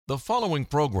The following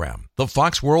program, the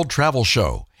Fox World Travel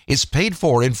Show, is paid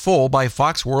for in full by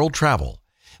Fox World Travel.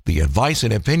 The advice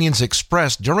and opinions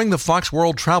expressed during the Fox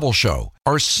World Travel Show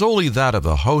are solely that of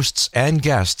the hosts and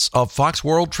guests of Fox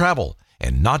World Travel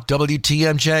and not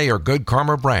WTMJ or Good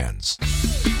Karma brands.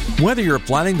 Whether you're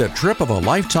planning the trip of a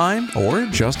lifetime or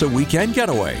just a weekend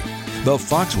getaway, the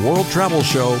Fox World Travel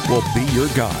Show will be your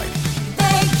guide.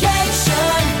 Vacation,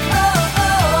 oh,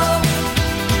 oh.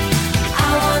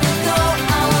 I wanna go,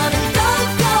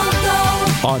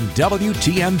 On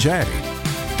WTMJ.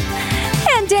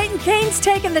 And Dayton Kane's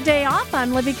taking the day off.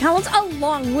 I'm Libby Collins,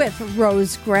 along with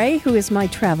Rose Gray, who is my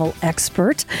travel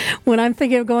expert. When I'm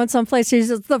thinking of going someplace, she's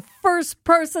the first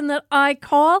person that I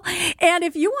call. And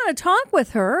if you want to talk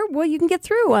with her, well, you can get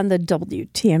through on the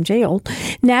WTMJ Old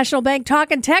National Bank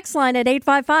talk and text line at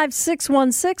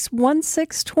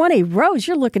 855-616-1620. Rose,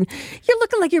 you're looking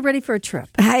like you're ready for a trip.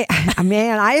 I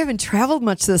haven't traveled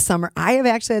much this summer. I have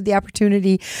actually had the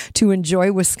opportunity to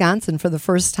enjoy Wisconsin for the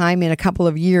first time in a couple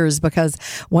of years, because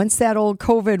once that old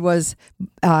COVID was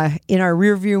in our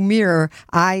rearview mirror,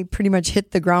 I pretty much hit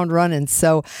the ground running.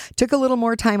 So took a little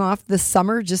more time off this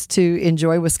summer just to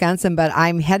enjoy Wisconsin, but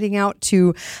I'm heading out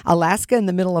to Alaska in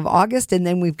the middle of August, and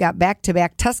then we've got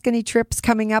back-to-back Tuscany trips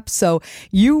coming up. So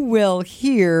you will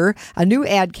hear a new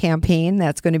ad campaign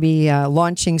that's going to be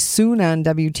launching soon on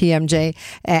WTMJ,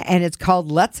 and it's called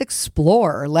Let's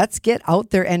Explore. Let's get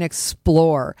out there and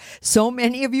explore. So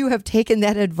many of you have taken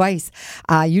that advice.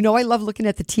 I love looking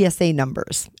at the TSA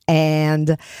numbers.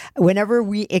 And whenever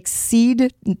we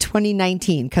exceed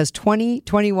 2019, because 20,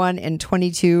 21, and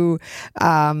 22,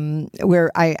 20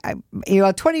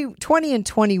 and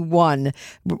 21,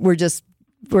 we're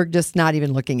just not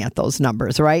even looking at those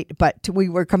numbers, right? But we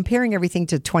were comparing everything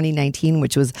to 2019,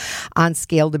 which was on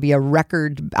scale to be a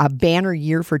record banner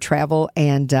year for travel.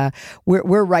 And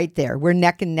we're right there. We're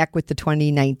neck and neck with the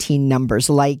 2019 numbers.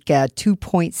 Like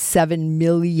 2.7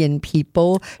 million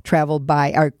people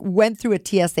went through a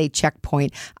TSA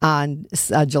checkpoint on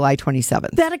July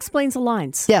 27th. That explains the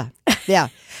lines. Yeah.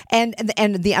 And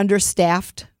the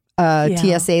understaffed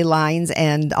TSA lines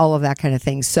and all of that kind of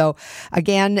thing. So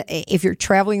again, if you're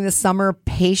traveling this summer,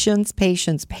 patience.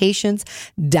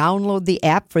 Download the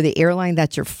app for the airline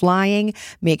that you're flying.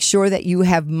 Make sure that you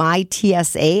have My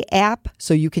TSA app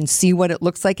so you can see what it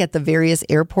looks like at the various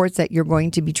airports that you're going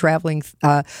to be traveling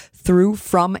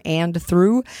from and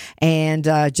through. And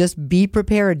just be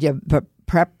prepared.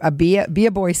 Be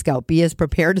a Boy Scout. Be as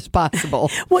prepared as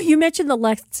possible. Well, you mentioned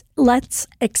the Let's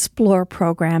Explore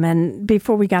program, and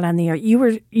before we got on the air,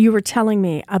 you were telling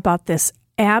me about this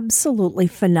absolutely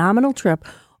phenomenal trip.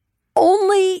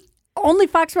 Only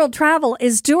Fox World Travel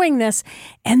is doing this,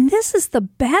 and this is the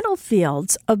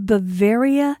battlefields of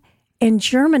Bavaria and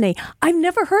Germany. I've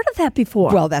never heard of that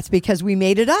before. Well, that's because we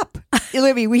made it up.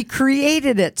 Libby, we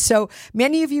created it. So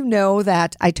many of you know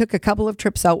that I took a couple of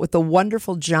trips out with the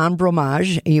wonderful John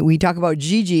Bromage. We talk about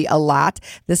Gigi a lot.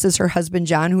 This is her husband,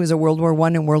 John, who is a World War I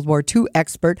and World War II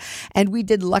expert. And we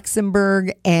did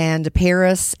Luxembourg and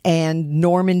Paris and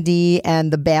Normandy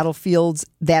and the battlefields,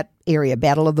 that area,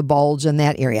 Battle of the Bulge and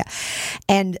that area.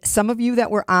 And some of you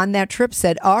that were on that trip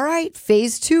said, all right,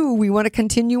 phase 2, we want to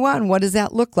continue on. What does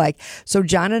that look like? So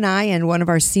John and I and one of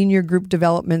our senior group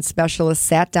development specialists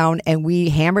sat down and we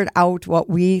hammered out what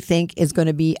we think is going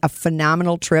to be a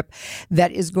phenomenal trip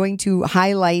that is going to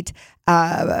highlight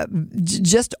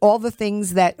just all the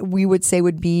things that we would say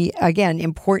would be, again,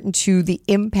 important to the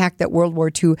impact that World War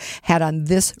II had on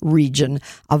this region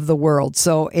of the world.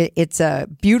 So it's a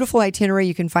beautiful itinerary.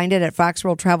 You can find it at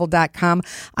foxworldtravel.com.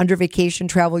 Under vacation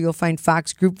travel, you'll find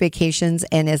Fox Group Vacations.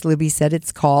 And as Libby said,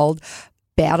 it's called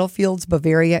Battlefields,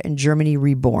 Bavaria, and Germany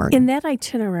Reborn. In that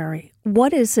itinerary,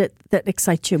 what is it that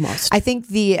excites you most? I think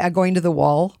the going to the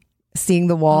wall. Seeing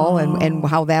the wall and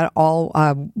how that all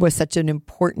was such an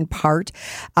important part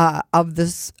of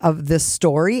this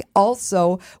story.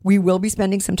 Also, we will be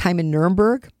spending some time in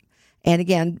Nuremberg. And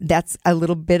again, that's a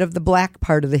little bit of the black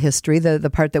part of the history, the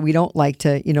part that we don't like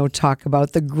to, talk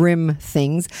about, the grim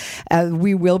things.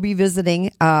 We will be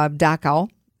visiting Dachau.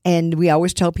 And we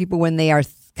always tell people when they are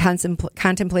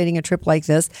contemplating a trip like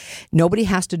this, nobody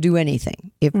has to do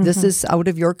anything. If this is out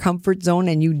of your comfort zone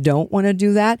and you don't want to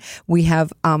do that, we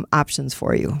have options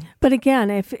for you. But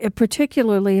again,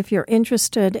 particularly if you're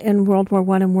interested in World War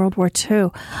I and World War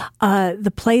II,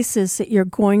 the places that you're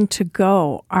going to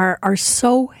go are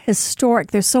so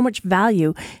historic. There's so much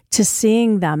value to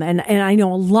seeing them. And I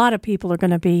know a lot of people are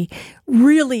going to be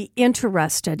really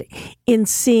interested in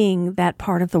seeing that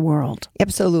part of the world.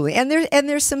 Absolutely. And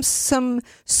there's some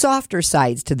softer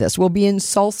sides to this. We'll be in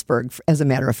Salzburg, as a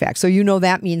matter of fact. So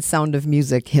that means Sound of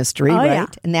Music history, right? Yeah.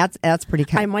 And that's pretty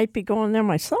I might be going there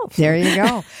myself. There you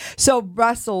go. So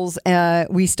Brussels,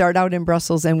 we start out in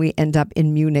Brussels and we end up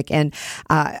in Munich. And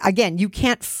again, you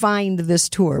can't find this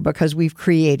tour because we've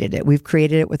created it. We've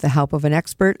created it with the help of an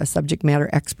expert, a subject matter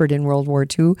expert in World War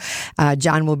II.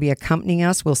 John will be accompanying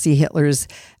us. We'll see Hitler's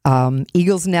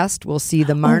Eagle's Nest. We'll see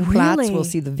the Marnplatz. really? We'll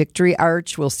see the Victory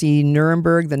Arch. We'll see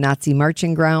Nuremberg, the Nazi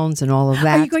marching grounds, and all of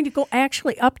that. Are you going to go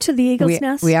actually up to the Eagle's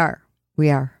Nest? We are.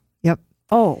 Yep.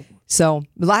 Oh. So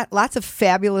lots of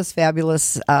fabulous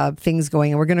things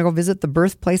going. And we're going to go visit the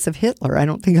birthplace of Hitler. I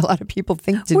don't think a lot of people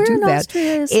think to Where do in that.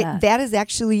 Austria is that? That is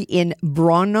actually in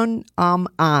Brunnen am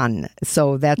Ahn.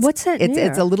 So What's that near?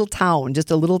 It's a little town,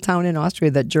 just a little town in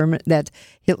Austria that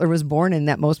Hitler was born in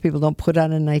that most people don't put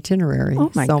on an itinerary.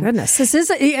 Oh my goodness.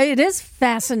 It is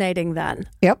fascinating then.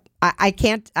 Yep. I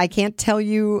can't tell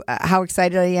you how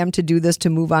excited I am to do this,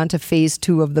 to move on to phase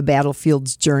 2 of the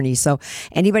Battlefield's journey. So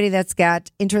anybody that's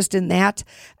got interest in that,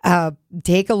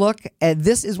 take a look.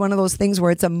 This is one of those things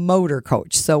where it's a motor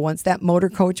coach. So once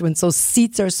those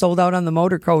seats are sold out on the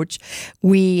motor coach,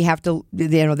 we have to,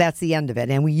 that's the end of it.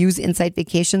 And we use Insight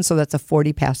Vacation, so that's a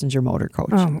 40-passenger motor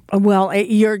coach. Well,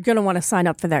 you're going to want to sign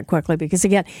up for that quickly because,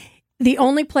 again, the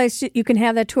only place you can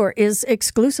have that tour is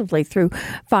exclusively through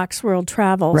Fox World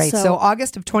Travel. Right. So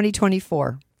August of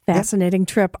 2024. Fascinating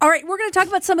trip. All right, we're going to talk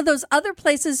about some of those other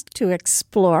places to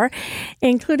explore,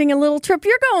 including a little trip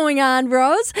you're going on,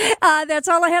 Rose. That's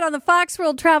all I had on the Fox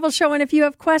World Travel Show. And if you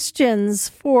have questions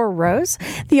for Rose,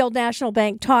 the Old National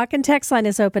Bank talk and text line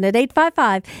is open at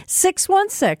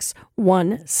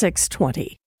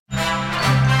 855-616-1620.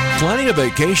 Planning a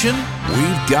vacation?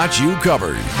 We've got you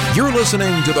covered. You're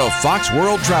listening to the Fox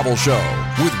World Travel Show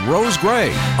with Rose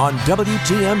Gray on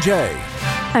WTMJ.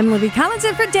 I'm Libby Collins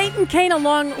in for Dayton, Kane,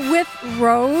 along with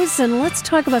Rose. And let's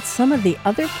talk about some of the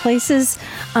other places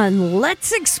on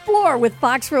Let's Explore with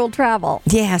Fox World Travel.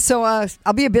 Yeah, so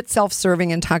I'll be a bit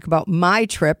self-serving and talk about my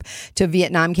trip to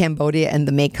Vietnam, Cambodia, and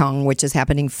the Mekong, which is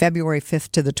happening February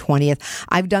 5th to the 20th.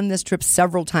 I've done this trip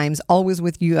several times, always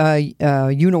with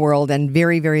Uniworld, and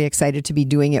very, very excited to be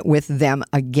doing it with them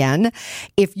again.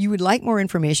 If you would like more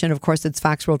information, of course, it's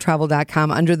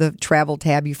foxworldtravel.com. Under the travel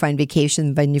tab, you find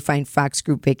vacation, then you find Fox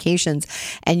Group Vacations,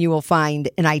 and you will find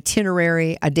an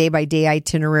itinerary, a day-by-day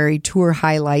itinerary, tour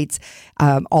highlights,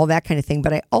 all that kind of thing.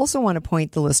 But I also want to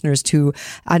point the listeners to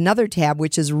another tab,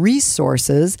 which is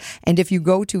resources. And if you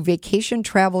go to vacation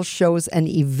travel shows and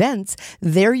events,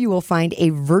 there you will find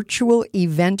a virtual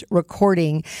event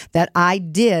recording that I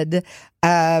did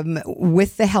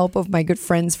with the help of my good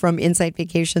friends from Insight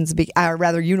Vacations,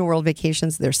 Uniworld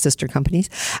Vacations, their sister companies,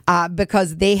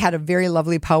 because they had a very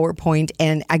lovely PowerPoint.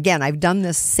 And again, I've done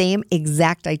this same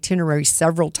exact itinerary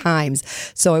several times,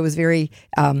 so I was very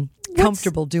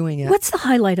comfortable doing it. What's the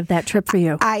highlight of that trip for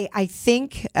you? I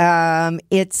think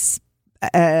it's...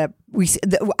 I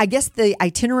guess the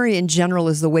itinerary in general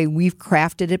is the way we've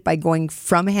crafted it by going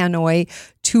from Hanoi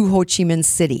to Ho Chi Minh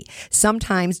City.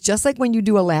 Sometimes, just like when you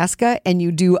do Alaska and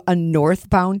you do a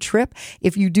northbound trip,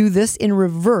 if you do this in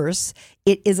reverse,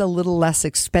 it is a little less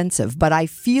expensive. But I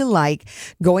feel like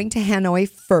going to Hanoi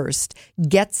first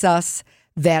gets us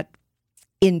that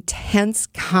intense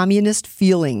communist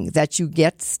feeling that you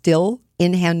get still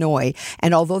in Hanoi.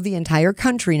 And although the entire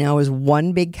country now is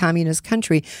one big communist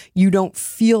country, you don't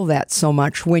feel that so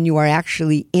much when you are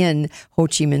actually in Ho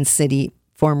Chi Minh City,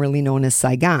 formerly known as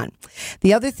Saigon.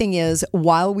 The other thing is,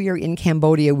 while we are in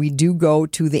Cambodia, we do go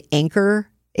to the Angkor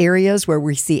areas where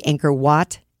we see Angkor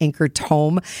Wat, Angkor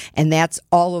Thom, and that's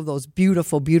all of those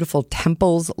beautiful, beautiful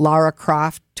temples, Lara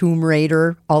Croft, Tomb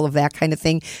Raider, all of that kind of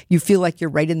thing. You feel like you're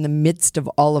right in the midst of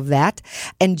all of that.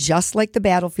 And just like the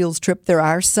Battlefields trip, there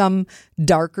are some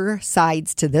darker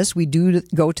sides to this. We do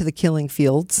go to the killing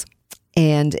fields,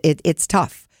 and it's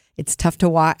tough. It's tough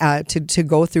to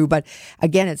go through, but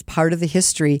again, it's part of the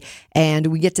history. And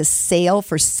we get to sail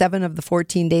for 7 of the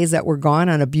 14 days that we're gone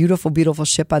on a beautiful, beautiful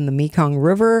ship on the Mekong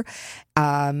River.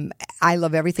 I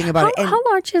love everything about it. And, how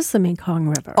large is the Mekong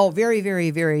River? Oh, very, very,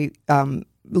 very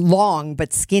long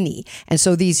but skinny. And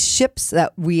so these ships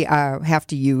that we have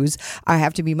to use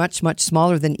have to be much, much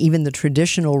smaller than even the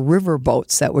traditional river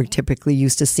boats that we're typically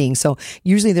used to seeing. So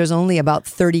usually there's only about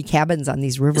 30 cabins on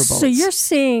these river boats. So you're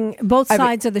seeing both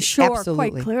sides of the shore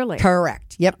absolutely. quite clearly.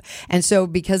 Correct. Yep. And so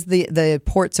because the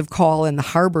ports of call and the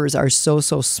harbors are so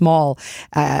small,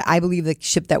 I believe the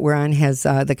ship that we're on has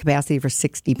the capacity for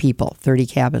 60 people, 30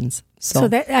 cabins. So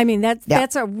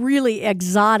that's a really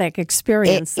exotic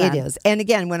experience. It is. And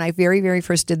again, when I very, very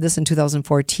first did this in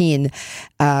 2014,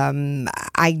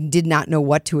 I did not know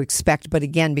what to expect. But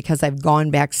again, because I've gone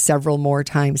back several more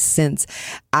times since,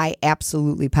 I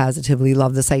absolutely positively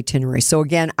love this itinerary. So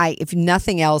again, if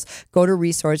nothing else, go to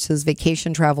resources,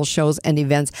 vacation travel shows and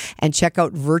events, and check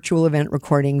out virtual event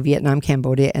recording Vietnam,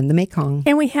 Cambodia, and the Mekong.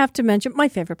 And we have to mention my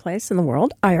favorite place in the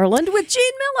world, Ireland, with Gene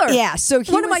Miller. Yeah, so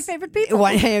one of my favorite people.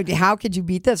 How could you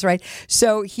beat this, right?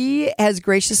 So he has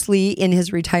graciously, in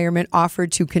his retirement,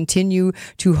 offered to continue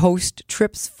to host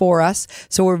trips for us.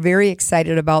 So we're very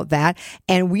excited about that.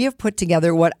 And we have put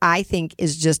together what I think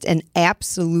is just an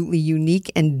absolutely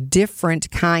unique and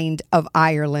different kind of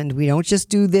Ireland. We don't just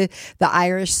do the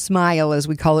Irish smile, as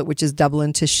we call it, which is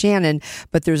Dublin to Shannon,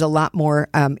 but there's a lot more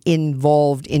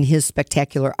involved in his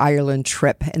spectacular Ireland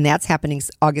trip. And that's happening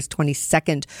August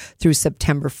 22nd through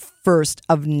September 1st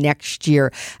of next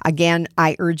year. Again,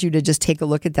 I urge you to just take a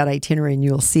look at that itinerary and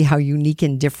you'll see how unique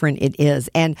and different it is.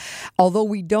 And although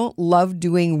we don't love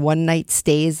doing one-night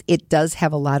stays, it does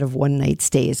have a lot of one-night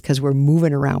stays because we're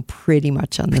moving around pretty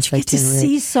much on this itinerary. But you get to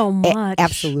see so much.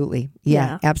 Absolutely.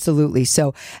 Yeah, absolutely.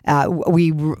 So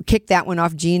we kicked that one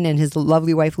off. Gene and his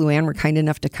lovely wife, Luann, were kind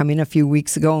enough to come in a few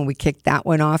weeks ago and we kicked that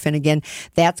one off. And again,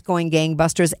 that's going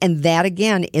gangbusters. And that,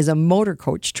 again, is a motor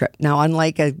coach trip. Now,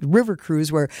 unlike a river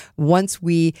cruise where once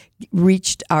we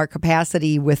reached our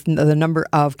capacity with the number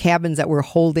of cabins that we're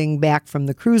holding back from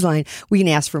the cruise line, we can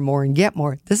ask for more and get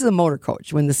more. This is a motor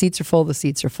coach. When the seats are full, the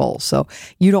seats are full. So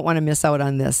you don't want to miss out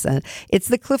on this. It's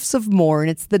the Cliffs of Moher,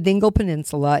 and it's the Dingle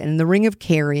Peninsula, and the Ring of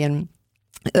Kerry, and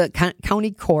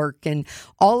County Cork, and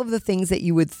all of the things that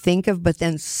you would think of, but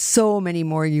then so many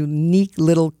more unique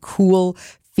little cool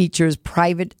features,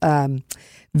 private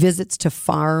visits to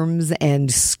farms and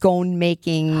scone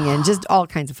making and just all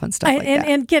kinds of fun stuff like that.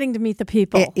 And getting to meet the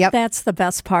people. Yep. That's the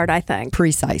best part, I think.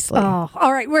 Precisely. Oh,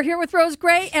 all right. We're here with Rose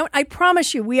Gray, and I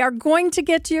promise you, we are going to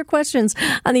get to your questions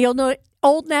on the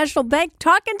Old National Bank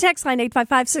talk and text line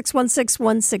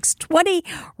 855-616-1620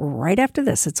 right after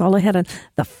this. It's all ahead on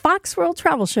the Fox World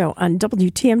Travel Show on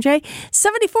WTMJ.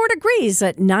 74 degrees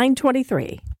at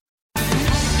 9:23.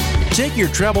 Take your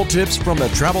travel tips from the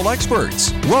travel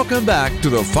experts. Welcome back to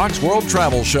the Fox World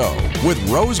Travel Show with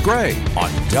Rose Gray on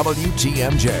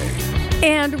WTMJ.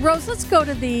 And Rose, let's go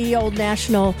to the Old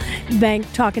National Bank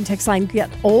talk and text line. Get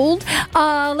old.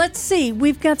 Let's see.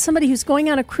 We've got somebody who's going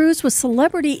on a cruise with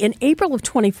Celebrity in April of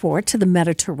 24 to the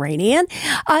Mediterranean.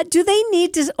 Do they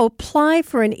need to apply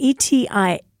for an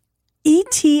ETIAS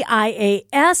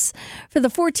for the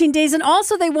 14 days? And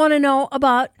also they want to know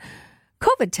about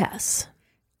COVID tests.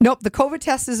 Nope, the COVID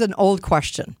test is an old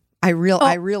question. I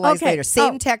realized later.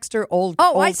 Same texter, old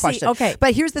question. See. Okay.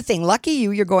 But here's the thing. Lucky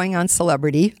you're going on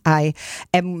Celebrity. I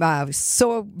am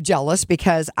so jealous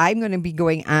because I'm going to be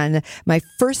going on my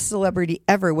first Celebrity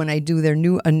ever when I do their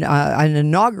new an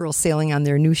inaugural sailing on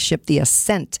their new ship, the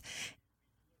Ascent.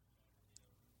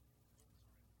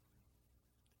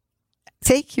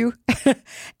 Thank you.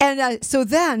 And so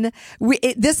then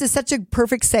this is such a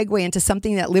perfect segue into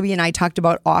something that Libby and I talked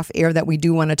about off air that we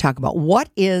do want to talk about. What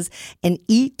is an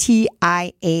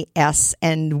ETIAS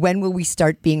and when will we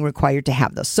start being required to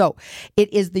have those? So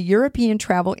it is the European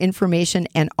Travel Information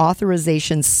and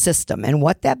Authorization System. And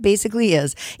what that basically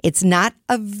is, it's not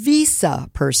a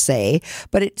visa per se,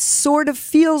 but it sort of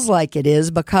feels like it is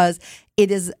because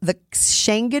it is the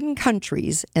Schengen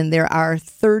countries, and there are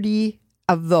 30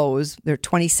 of those, there are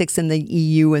 26 in the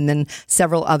EU and then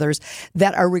several others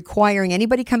that are requiring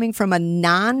anybody coming from a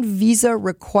non-visa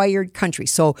required country.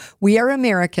 So we are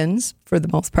Americans for the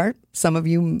most part. Some of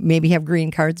you maybe have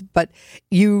green cards, but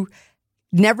you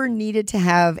never needed to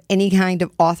have any kind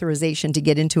of authorization to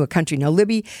get into a country. Now,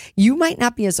 Libby, you might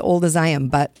not be as old as I am,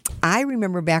 but I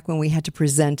remember back when we had to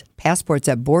present passports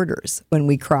at borders when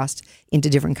we crossed into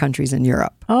different countries in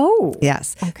Europe. Oh.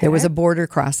 Yes. Okay. There was a border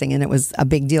crossing, and it was a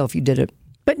big deal if you did it.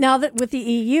 But now that with the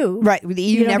EU, right? With the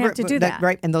EU, you don't have to do that,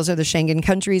 right? And those are the Schengen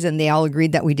countries, and they all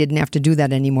agreed that we didn't have to do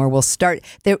that anymore. We'll start.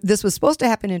 This was supposed to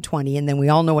happen in 20, and then we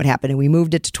all know what happened, and we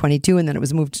moved it to 22, and then it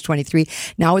was moved to 23.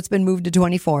 Now it's been moved to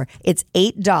 24. It's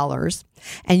 $8,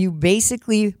 and you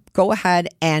basically go ahead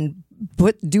and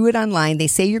do it online. They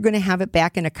say you're going to have it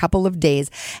back in a couple of days,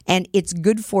 and it's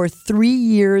good for 3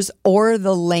 years or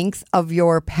the length of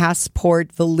your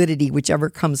passport validity, whichever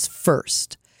comes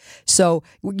first. So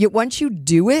once you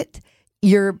do it,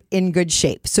 you're in good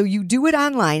shape. So you do it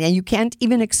online, and you can't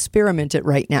even experiment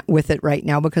with it right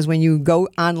now because when you go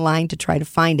online to try to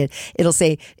find it, it'll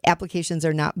say applications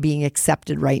are not being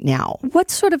accepted right now.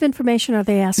 What sort of information are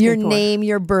they asking Your for? name,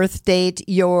 your birth date,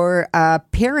 your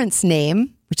parents'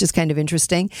 name, which is kind of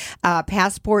interesting.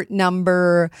 Passport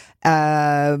number.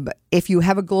 If you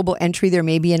have a global entry, there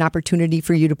may be an opportunity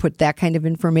for you to put that kind of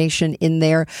information in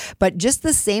there. But just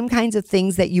the same kinds of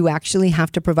things that you actually have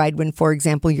to provide when, for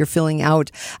example, you're filling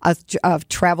out a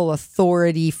travel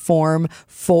authority form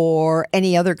for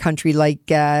any other country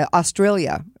like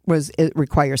Australia. It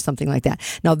requires something like that.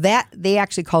 Now that they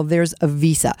actually call theirs a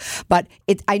visa, but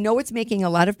I know it's making a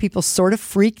lot of people sort of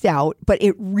freaked out, but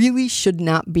it really should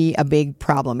not be a big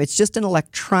problem. It's just an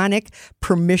electronic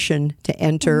permission to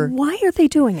enter. Why are they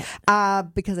doing it?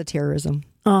 Because of terrorism.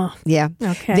 Oh, yeah.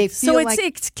 Okay. They So feel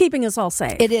it's keeping us all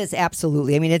safe. It is,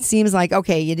 absolutely. I mean, it seems like,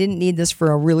 okay, you didn't need this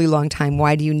for a really long time.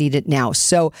 Why do you need it now?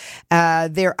 So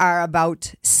there are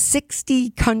about 60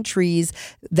 countries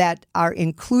that are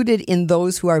included in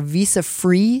those who are visa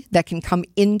free that can come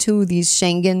into these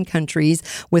Schengen countries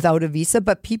without a visa.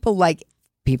 But people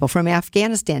from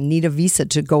Afghanistan need a visa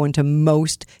to go into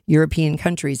most European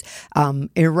countries.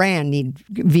 Iran need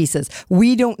visas.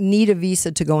 We don't need a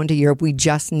visa to go into Europe. We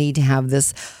just need to have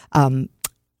this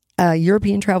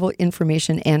European Travel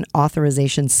Information and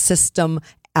Authorization System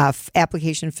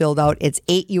application filled out. It's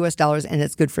 $8 and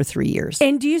it's good for 3 years.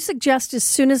 And do you suggest as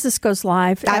soon as this goes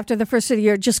live, after the first of the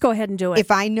year, just go ahead and do it?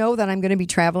 If I know that I'm going to be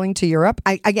traveling to Europe,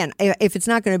 if it's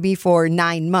not going to be for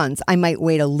 9 months, I might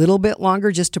wait a little bit longer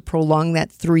just to prolong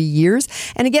that 3 years.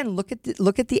 And again, look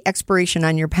at the expiration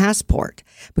on your passport,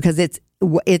 because it's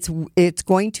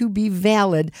going to be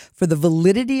valid for the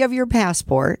validity of your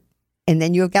passport. And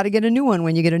then you've got to get a new one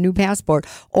when you get a new passport,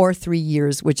 or 3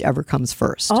 years, whichever comes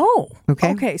first. Oh,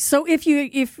 okay. So if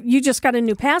you just got a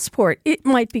new passport, it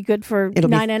might be good for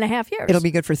 9.5 years. It'll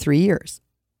be good for 3 years.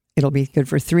 It'll be good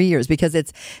for 3 years because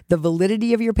it's the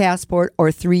validity of your passport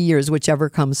or 3 years, whichever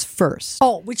comes first.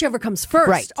 Oh, whichever comes first.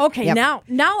 Right. Okay. Yep.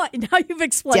 Now you've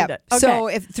explained it. Okay. So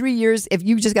if 3 years, if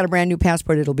you just got a brand new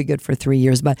passport, it'll be good for 3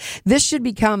 years. But this should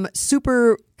become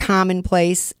super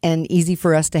commonplace and easy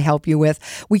for us to help you with.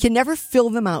 We can never fill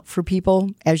them out for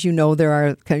people. As you know, there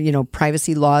are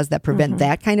privacy laws that prevent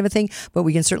that kind of a thing, but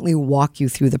we can certainly walk you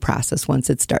through the process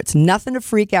once it starts. Nothing to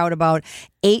freak out about.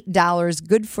 $8,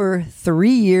 good for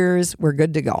 3 years. We're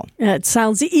good to go. It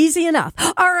sounds easy enough.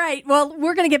 All right. Well,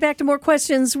 we're going to get back to more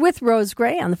questions with Rose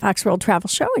Gray on the Fox World Travel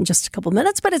Show in just a couple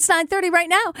minutes, but it's 9:30 right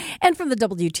now. And from the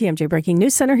WTMJ Breaking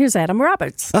News Center, here's Adam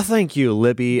Roberts. Thank you,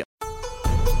 Libby.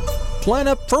 Plan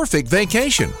a perfect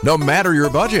vacation, no matter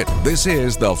your budget. This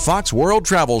is the Fox World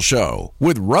Travel Show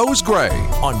with Rose Gray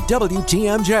on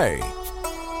WTMJ.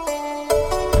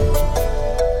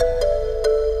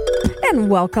 And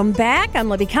welcome back. I'm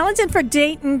Libby Collins in for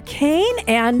Dayton, Kane.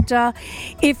 And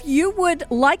if you would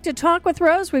like to talk with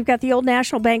Rose, we've got the Old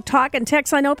National Bank talk and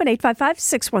text line open,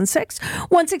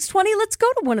 855-616-1620. Let's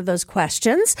go to one of those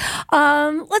questions.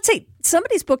 Let's see.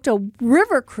 Somebody's booked a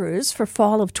river cruise for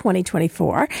fall of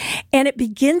 2024, and it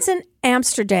begins in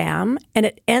Amsterdam and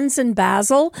it ends in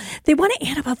Basel. They want to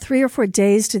add about 3 or 4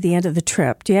 days to the end of the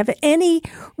trip. Do you have any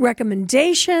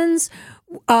recommendations?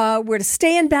 Where to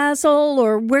stay in Basel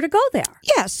or where to go there?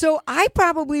 Yeah, so I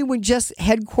probably would just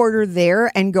headquarter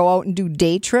there and go out and do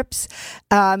day trips.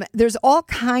 There's all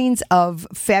kinds of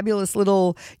fabulous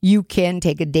you can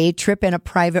take a day trip and a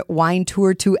private wine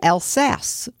tour to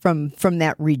Alsace from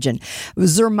that region.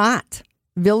 Zermatt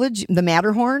Village, the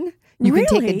Matterhorn. You can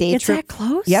take a day it's trip. That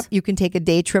close? Yep, you can take a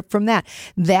day trip from that.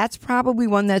 That's probably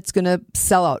one that's going to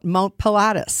sell out. Mount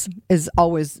Pilatus is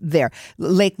always there.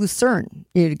 Lake Lucerne,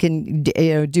 you can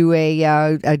do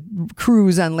a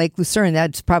cruise on Lake Lucerne.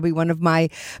 That's probably one of my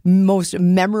most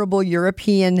memorable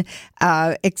European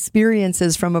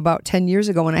experiences from about 10 years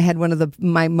ago when I had one of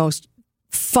my most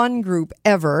fun group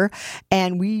ever,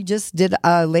 and we just did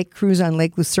a lake cruise on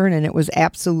Lake Lucerne, and it was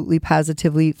absolutely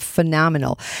positively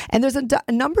phenomenal. And there's a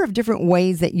number of different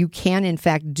ways that you can in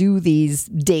fact do these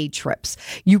day trips.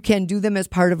 You can do them as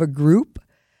part of a group.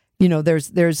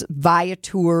 There's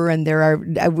Viator,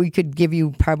 and we could give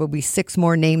you probably 6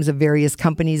 more names of various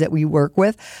companies that we work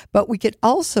with, but we could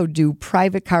also do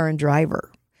private car and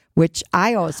driver, which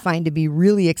I always find to be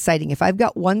really exciting. If I've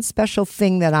got one special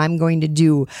thing that I'm going to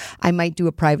do, I might do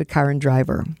a private car and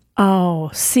driver. Oh,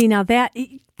 see, now that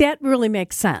really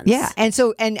makes sense. Yeah, and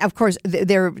of course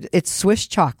it's Swiss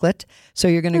chocolate, so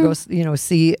you're going to go,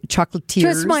 see chocolatiers.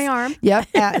 Twist my arm.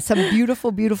 Yep, some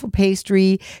beautiful, beautiful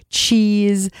pastry,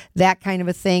 cheese, that kind of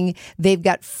a thing. They've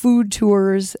got food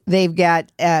tours. They've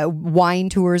got wine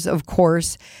tours, of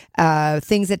course.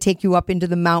 Things that take you up into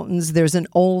the mountains. There's an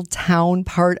old town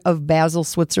part of Basel,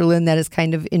 Switzerland that is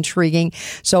kind of intriguing.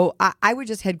 So I would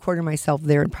just headquarter myself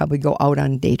there and probably go out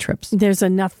on day trips. There's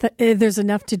enough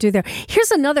to do there.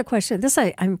 Here's another question. This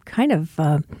I'm kind of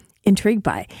intrigued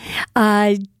by.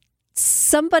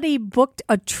 somebody booked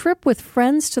a trip with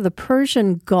friends to the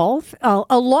Persian Gulf,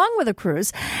 along with a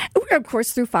cruise, of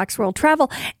course, through Fox World Travel,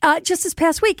 just this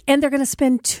past week. And they're going to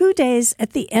spend 2 days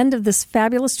at the end of this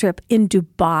fabulous trip in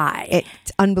Dubai.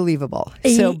 It's unbelievable.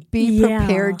 So be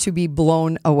prepared to be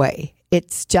blown away.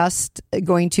 It's just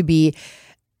going to be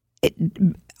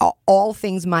all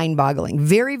things mind-boggling.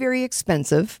 Very, very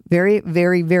expensive. Very,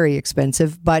 very, very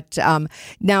expensive. But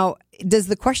now, does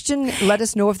the question let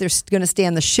us know if they're going to stay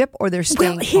on the ship or they're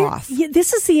staying off?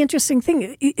 This is the interesting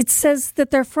thing. It says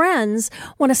that their friends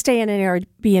want to stay in an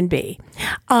Airbnb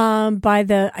by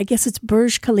the, I guess it's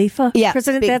Burj Khalifa. Yeah,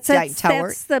 President. big tower.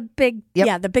 That's the big,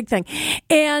 the big thing.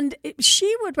 And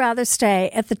she would rather stay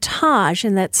at the Taj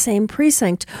in that same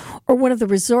precinct or one of the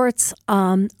resorts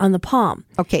on the Palm.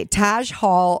 Okay, Taj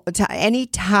Hall, any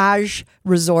Taj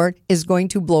resort is going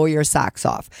to blow your socks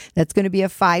off. That's going to be a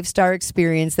 5-star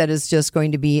experience that is just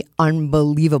going to be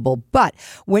unbelievable. But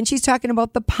when she's talking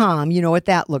about the Palm, you know what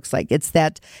that looks like. It's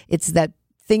that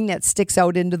thing that sticks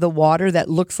out into the water that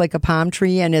looks like a palm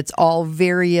tree, and it's all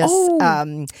various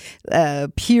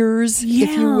piers, if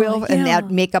you will, and that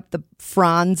make up the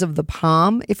fronds of the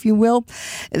palm, if you will.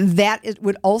 That it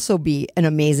would also be an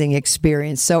amazing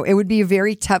experience. So it would be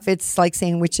very tough. It's like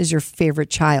saying, which is your favorite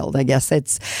child? I guess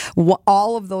it's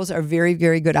all of those are very,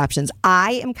 very good options.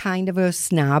 I am kind of a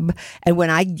snob, and when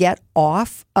I get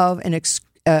off of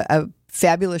a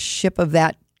fabulous ship of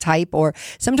that type, or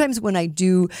sometimes when I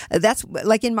do, that's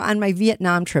like on my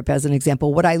Vietnam trip as an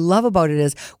example. What I love about it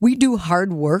is we do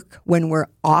hard work when we're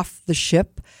off the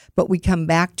ship, but we come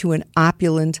back to an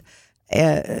opulent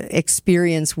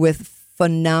experience with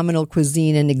phenomenal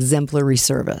cuisine and exemplary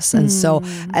service. And so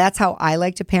that's how I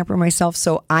like to pamper myself.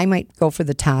 So I might go for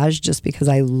the Taj just because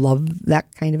I love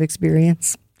that kind of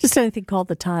experience. Just anything called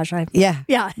the Taj. Yeah.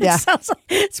 It sounds like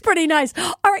it's pretty nice.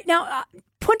 All right, now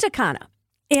Punta Cana.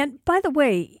 And by the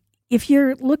way, if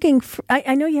you're looking for,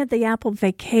 I know you had the Apple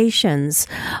Vacations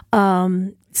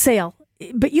sale,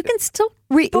 but you can still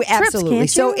book trips, absolutely. can't you?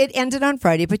 So it ended on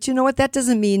Friday, but you know what? That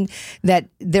doesn't mean that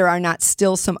there are not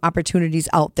still some opportunities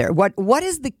out there. What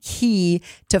is the key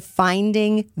to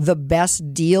finding the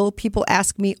best deal? People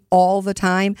ask me all the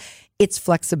time. It's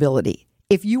flexibility.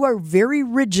 If you are very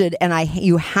rigid and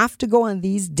you have to go on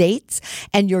these dates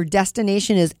and your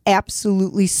destination is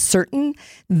absolutely certain,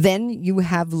 then you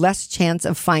have less chance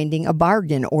of finding a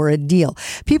bargain or a deal.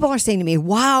 People are saying to me,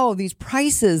 wow, these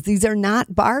prices, these are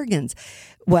not bargains.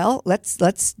 Well,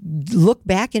 let's look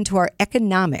back into our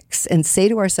economics and say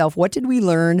to ourselves, what did we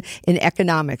learn in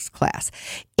economics class?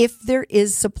 If there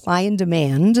is supply and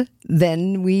demand,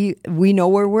 then we know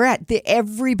where we're at.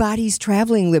 Everybody's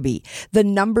traveling, Libby. The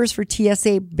numbers for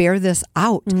TSA bear this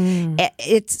out.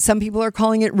 Some people are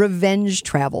calling it revenge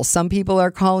travel. Some people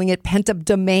are calling it pent-up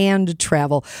demand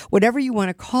travel. Whatever you want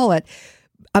to call it,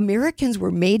 Americans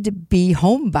were made to be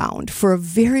homebound for a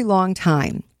very long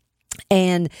time.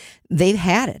 And they've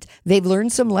had it. They've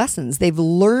learned some lessons. They've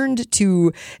learned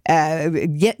to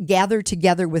gather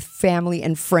together with family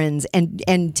and friends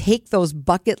and take those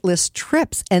bucket list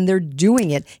trips. And they're doing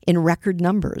it in record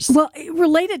numbers. Well,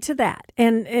 related to that,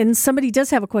 and somebody does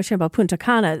have a question about Punta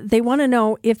Cana. They want to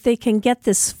know if they can get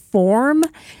this form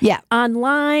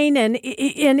online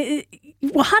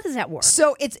well, how does that work?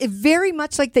 So it's very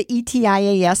much like the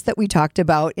ETIAS that we talked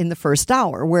about in the first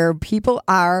hour, where people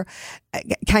are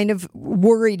kind of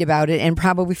worried about it and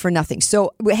probably for nothing.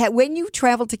 So when you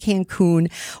travel to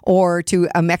Cancun or to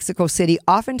Mexico City,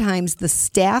 oftentimes the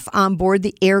staff on board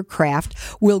the aircraft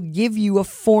will give you a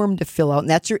form to fill out, and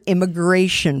that's your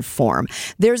immigration form.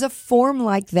 There's a form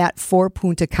like that for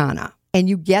Punta Cana. And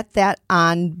you get that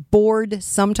on board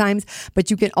sometimes,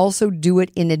 but you can also do it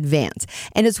in advance.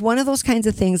 And it's one of those kinds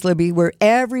of things, Libby, where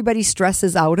everybody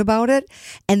stresses out about it.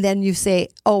 And then you say,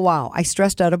 oh, wow, I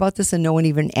stressed out about this and no one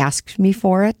even asked me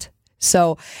for it.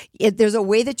 So there's a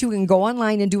way that you can go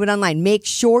online and do it online. Make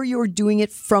sure you're doing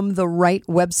it from the right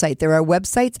website. There are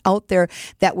websites out there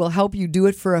that will help you do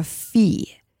it for a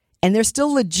fee. And they're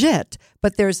still legit,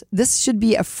 but this should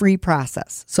be a free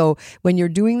process. So when you're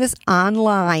doing this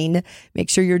online, make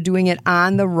sure you're doing it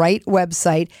on the right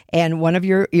website, and one of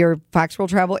your Fox World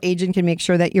Travel agent can make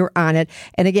sure that you're on it.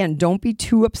 And again, don't be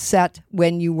too upset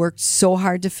when you worked so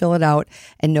hard to fill it out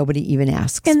and nobody even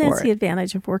asks for it. And that's the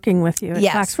advantage of working with you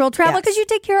at Fox World Travel, because you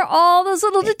take care of all those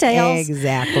little details.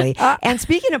 Exactly. And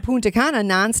speaking of Punta Cana,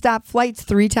 nonstop flights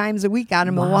 3 times a week out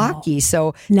of Milwaukee.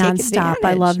 So nonstop.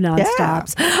 I love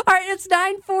nonstops. Yeah. All right, it's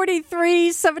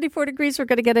 9:43, 74 degrees. We're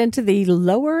going to get into the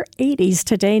lower 80s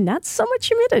today. Not so much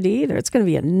humidity either. It's going to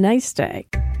be a nice day.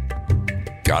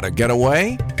 Got a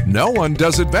getaway? No one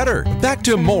does it better. Back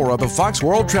to more of the Fox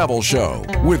World Travel Show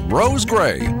with Rose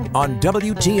Gray on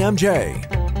WTMJ.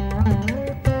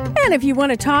 And if you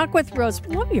want to talk with Rose,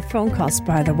 love your phone calls,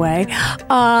 by the way.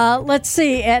 Let's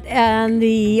see, at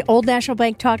the Old National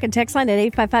Bank talk and text line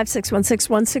at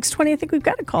 855-616-1620. I think we've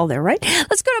got a call there, right?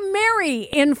 Let's go to Mary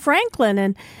in Franklin.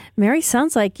 And Mary,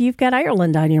 sounds like you've got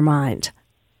Ireland on your mind.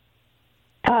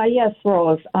 Yes,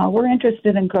 Rose. We're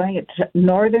interested in going to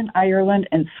Northern Ireland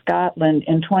and Scotland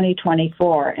in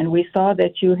 2024, and we saw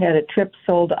that you had a trip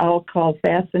sold out called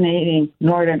Fascinating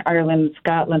Northern Ireland and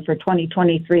Scotland for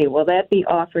 2023. Will that be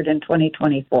offered in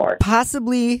 2024?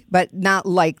 Possibly, but not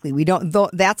likely. We don't.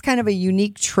 That's kind of a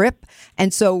unique trip,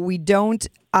 and so we don't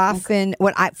often.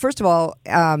 First of all,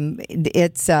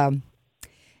 it's.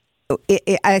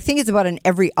 I think it's about an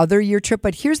every other year trip,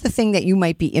 but here's the thing that you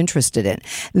might be interested in.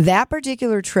 That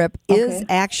particular trip is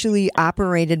actually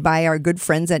operated by our good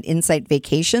friends at Insight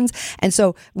Vacations. And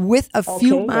so with a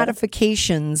few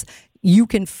modifications, you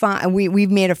can find, we've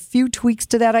made a few tweaks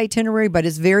to that itinerary, but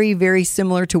it's very, very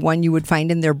similar to one you would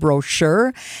find in their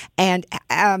brochure. And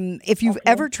if you've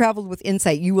ever traveled with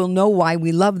Insight, you will know why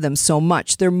we love them so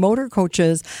much. Their motor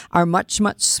coaches are much,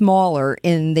 much smaller,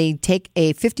 and they take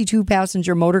a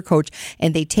 52-passenger motor coach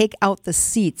and they take out the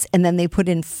seats, and then they put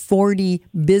in 40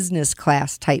 business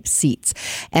class type seats.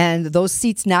 And those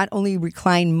seats not only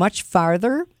recline much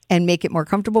farther and make it more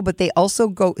comfortable, but they also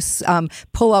go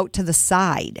pull out to the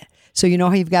side. So you know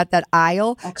how you've got that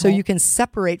aisle? Okay. So you can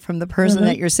separate from the person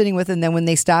that you're sitting with, and then when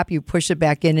they stop, you push it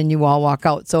back in and you all walk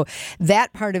out. So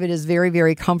that part of it is very,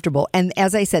 very comfortable. And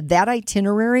as I said, that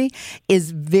itinerary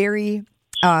is a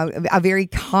very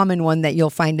common one that you'll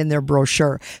find in their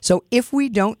brochure. So if we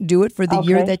don't do it for the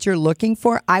year that you're looking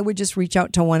for, I would just reach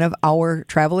out to one of our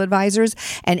travel advisors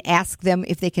and ask them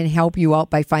if they can help you out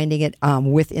by finding it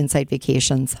with Insight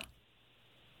Vacations.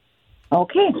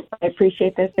 Okay. I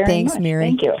appreciate that very much. Thanks, Mary.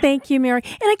 Thank you. Thank you, Mary.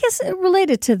 And I guess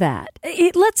related to that,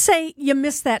 let's say you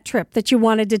missed that trip that you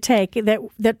wanted to take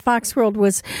that Fox World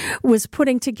was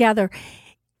putting together.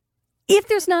 If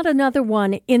there's not another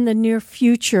one in the near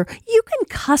future, you can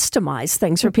customize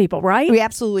things for people, right? We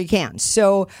absolutely can.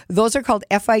 So those are called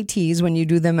FITs when you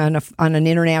do them on an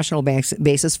international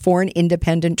basis, foreign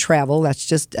independent travel. That's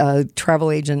just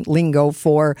travel agent lingo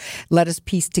for let us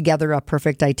piece together a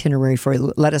perfect itinerary for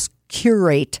you. Let us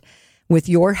curate with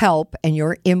your help and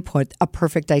your input, a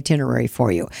perfect itinerary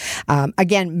for you.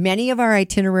 Again, many of our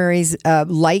itineraries,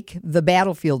 like the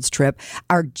Battlefields trip,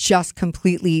 are just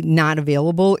completely not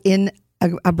available in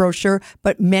a brochure,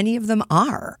 but many of them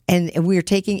are. And we're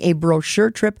taking a brochure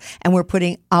trip and we're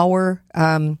putting our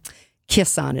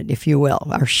kiss on it, if you will,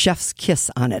 our chef's kiss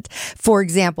on it. For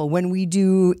example, when we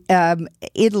do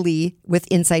Italy with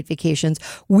Insight Vacations,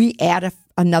 we add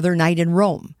another night in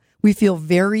Rome. We feel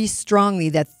very strongly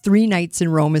that 3 nights in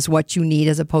Rome is what you need,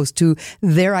 as opposed to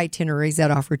their itineraries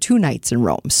that offer 2 nights in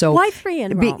Rome. So why 3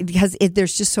 in Rome? Because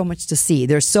there's just so much to see.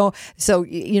 There's so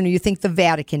you think the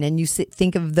Vatican, and you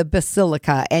think of the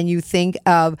Basilica, and you think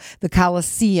of the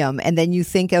Colosseum, and then you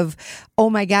think of,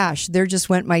 oh my gosh, there just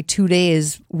went my 2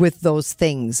 days with those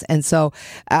things. And so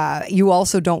you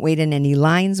also don't wait in any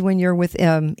lines when you're with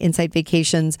Insight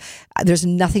Vacations. There's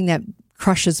nothing that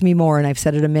crushes me more, and I've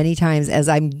said it many times, as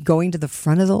I'm going to the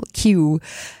front of the queue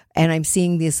and I'm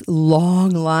seeing this long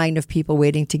line of people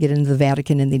waiting to get into the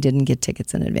Vatican and they didn't get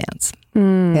tickets in advance.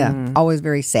 Yeah, always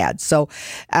very sad. So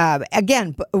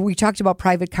again, we talked about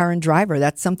private car and driver.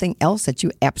 That's something else that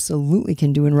you absolutely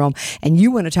can do in Rome. And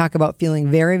you want to talk about feeling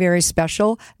very, very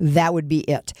special, that would be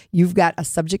it. You've got a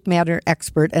subject matter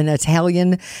expert, an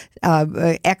Italian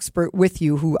expert with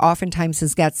you, who oftentimes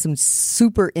has got some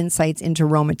super insights into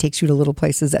Rome. It takes you to little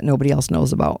places that nobody else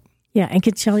knows about. Yeah, and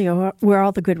can tell you where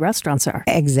all the good restaurants are.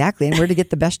 Exactly, and where to get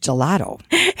the best gelato.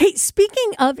 Hey,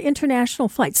 speaking of international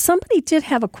flights, somebody did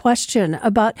have a question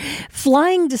about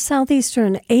flying to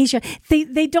Southeastern Asia.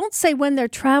 They don't say when they're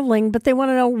traveling, but they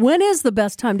want to know, when is the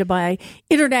best time to buy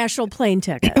international plane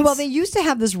tickets? Well, they used to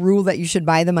have this rule that you should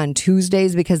buy them on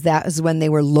Tuesdays because that is when they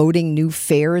were loading new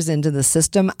fares into the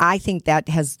system. I think that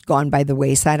has gone by the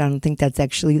wayside. I don't think that's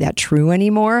actually that true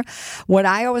anymore. What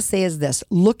I always say is this: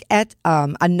 look at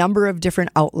a number of different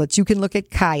outlets. You can look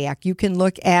at Kayak. You can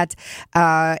look at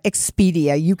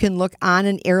Expedia. You can look on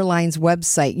an airline's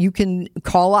website. You can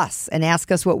call us and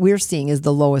ask us what we're seeing is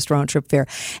the lowest round trip fare,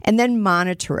 and then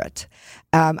monitor it.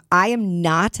 I am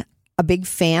not a big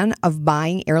fan of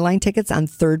buying airline tickets on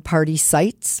third-party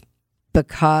sites.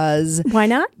 because Why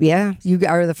not? Yeah, you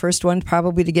are the first one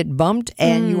probably to get bumped,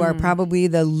 and you are probably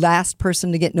the last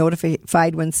person to get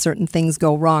notified when certain things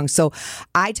go wrong. So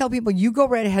I tell people, you go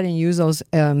right ahead and use those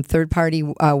third-party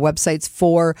websites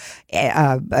for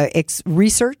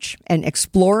research and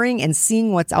exploring and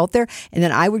seeing what's out there. And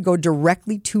then I would go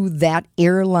directly to that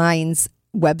airline's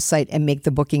website and make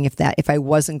the booking if I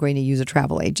wasn't going to use a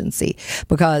travel agency,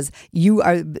 because you're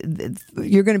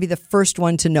going to be the first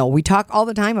one to know. We talk all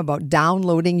the time about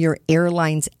downloading your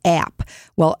airline's app.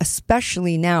 Well,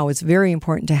 especially now, it's very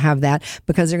important to have that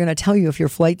because they're going to tell you if your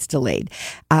flight's delayed.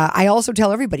 I also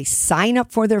tell everybody, sign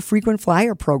up for their frequent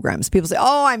flyer programs. People say,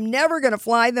 oh, I'm never going to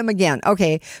fly them again.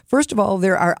 Okay, first of all,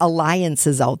 there are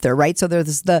alliances out there, right? So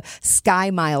there's the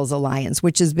Sky Miles Alliance,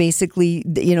 which is basically,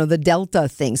 the Delta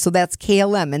thing. So that's KLM,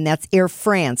 and that's Air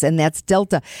France, and that's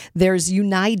Delta. There's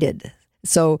United.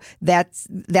 So that's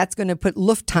going to put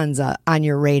Lufthansa on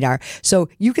your radar. So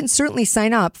you can certainly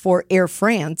sign up for Air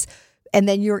France, and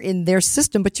then you're in their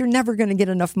system, but you're never going to get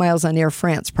enough miles on Air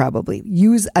France, probably.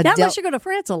 Use a Not unless you go to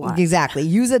France a lot. Exactly.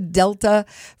 Use a Delta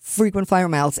frequent flyer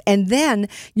miles. And then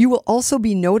you will also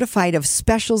be notified of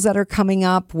specials that are coming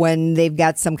up when they've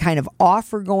got some kind of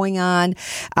offer going on.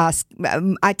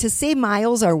 To say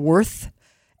miles are worth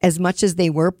as much as they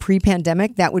were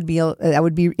pre-pandemic, that would be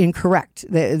incorrect.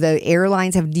 The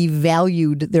airlines have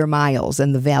devalued their miles,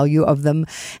 and the value of them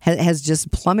has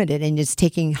just plummeted. And it's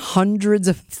taking hundreds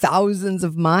of thousands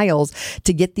of miles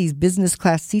to get these business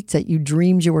class seats that you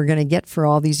dreamed you were going to get for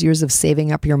all these years of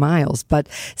saving up your miles. But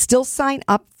still sign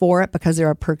up for it because there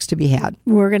are perks to be had.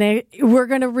 We're gonna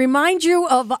remind you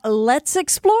of Let's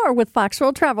Explore with Fox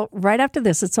World Travel right after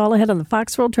this. It's all ahead on the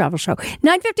Fox World Travel Show.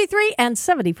 9:53 and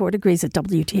 74 degrees at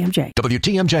WTMJ.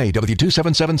 WTMJ,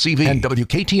 W277CV, and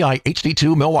WKTI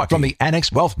HD2 Milwaukee from the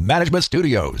Annex Wealth Management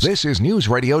Studios. This is News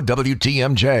Radio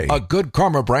WTMJ, a Good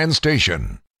Karma brand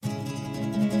station.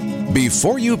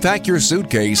 Before you pack your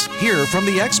suitcase, hear from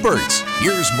the experts.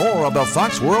 Here's more of the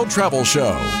Fox World Travel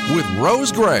Show with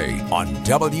Rose Gray on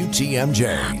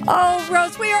WTMJ. Oh,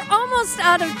 Rose, we are almost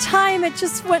out of time. It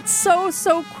just went so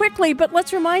quickly. But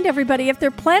let's remind everybody, if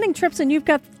they're planning trips and you've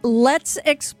got Let's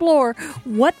Explore,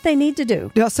 what they need to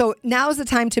do. So now's the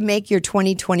time to make your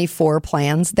 2024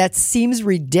 plans. That seems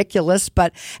ridiculous,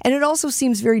 and it also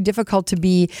seems very difficult to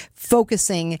be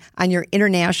focusing on your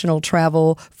international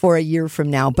travel for a year from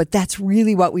now. But that's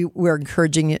really what we're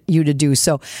encouraging you to do.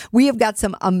 So we have got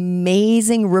some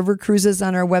amazing river cruises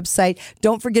on our website.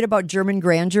 Don't forget about German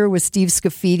Grandeur with Steve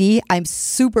Scafidi. I'm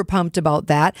super pumped about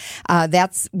that.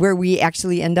 That's where we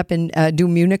actually end up and do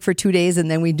Munich for 2 days,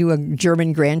 and then we do a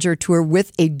German Grandeur tour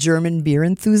with a German beer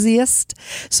enthusiast.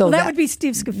 So that would be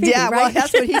Steve Scafidi, yeah, right? Well,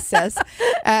 that's what he says.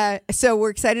 So we're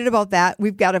excited about that.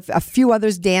 We've got a few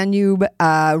others: Danube,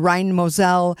 Rhine,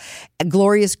 Moselle,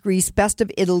 Glorious Greece, Best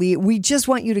of Italy. We just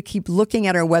want you to keep looking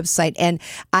at our website. And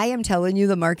I am telling you,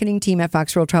 the marketing team at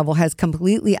Fox World Travel has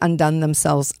completely outdone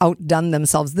themselves.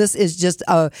 This is just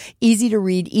easy to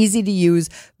read, easy to use,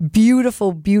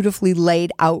 beautifully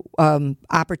laid out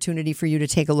opportunity for you to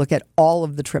take a look at all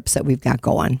of the trips that we've got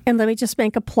going. And let me just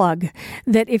make a plug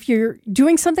that if you're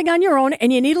doing something on your own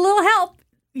and you need a little help,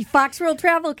 Fox World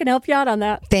Travel can help you out on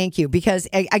that. Thank you. Because,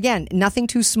 again, nothing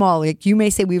too small. Like you may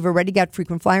say, we've already got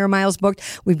frequent flyer miles booked.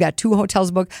 We've got 2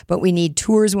 hotels booked, but we need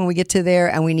tours when we get to there,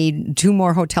 and we need 2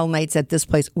 more hotel nights at this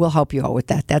place. We'll help you out with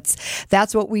that.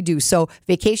 That's what we do. So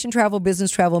vacation travel,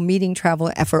 business travel, meeting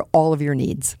travel for all of your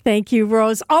needs. Thank you,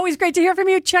 Rose. Always great to hear from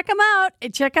you. Check them out.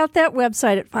 Check out that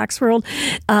website at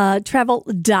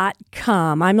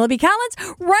foxworldtravel.com. I'm Libby Collins.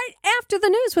 Right after the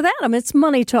news with Adam, it's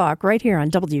Money Talk right here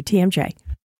on WTMJ.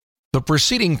 The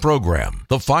preceding program,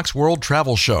 the Fox World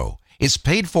Travel Show, is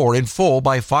paid for in full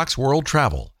by Fox World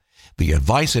Travel. The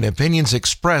advice and opinions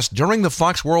expressed during the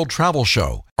Fox World Travel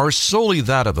Show are solely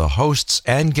that of the hosts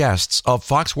and guests of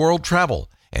Fox World Travel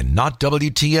and not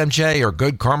WTMJ or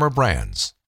Good Karma brands.